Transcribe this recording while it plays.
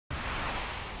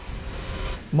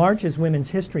March is Women's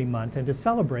History Month, and to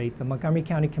celebrate, the Montgomery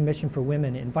County Commission for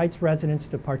Women invites residents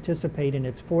to participate in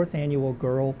its 4th annual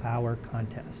Girl Power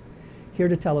Contest. Here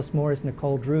to tell us more is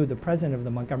Nichole Drew, the president of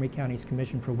the Montgomery County's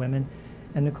Commission for Women.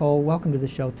 And Nichole, welcome to the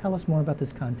show. Tell us more about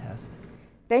this contest.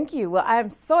 Thank you. Well, I'm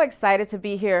so excited to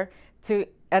be here to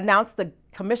announce the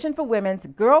Commission for Women's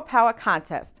Girl Power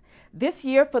Contest. This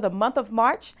year, for the month of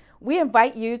March, we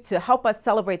invite you to help us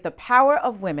celebrate the power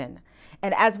of women.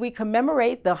 And as we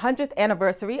commemorate the 100th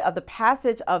anniversary of the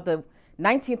passage of the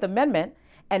 19th Amendment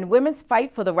and women's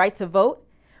fight for the right to vote,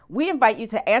 we invite you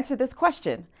to answer this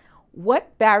question.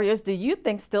 What barriers do you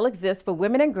think still exist for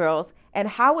women and girls, and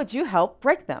how would you help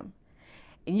break them?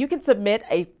 And you can submit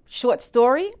a short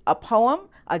story, a poem,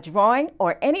 a drawing,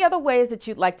 or any other ways that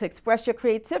you'd like to express your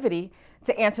creativity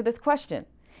to answer this question.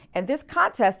 And this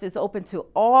contest is open to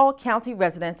all county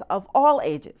residents of all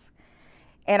ages.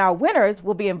 And our winners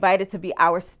will be invited to be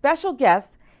our special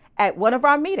guests at one of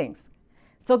our meetings.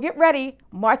 So get ready,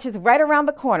 March is right around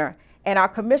the corner, and our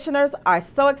commissioners are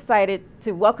so excited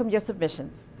to welcome your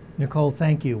submissions. Nichole,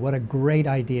 thank you. What a great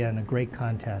idea and a great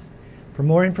contest. For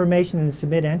more information and to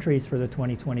submit entries for the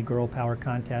 2020 Girl Power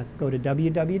Contest, go to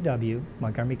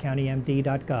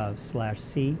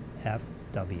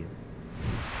www.montgomerycountymd.gov/CFW.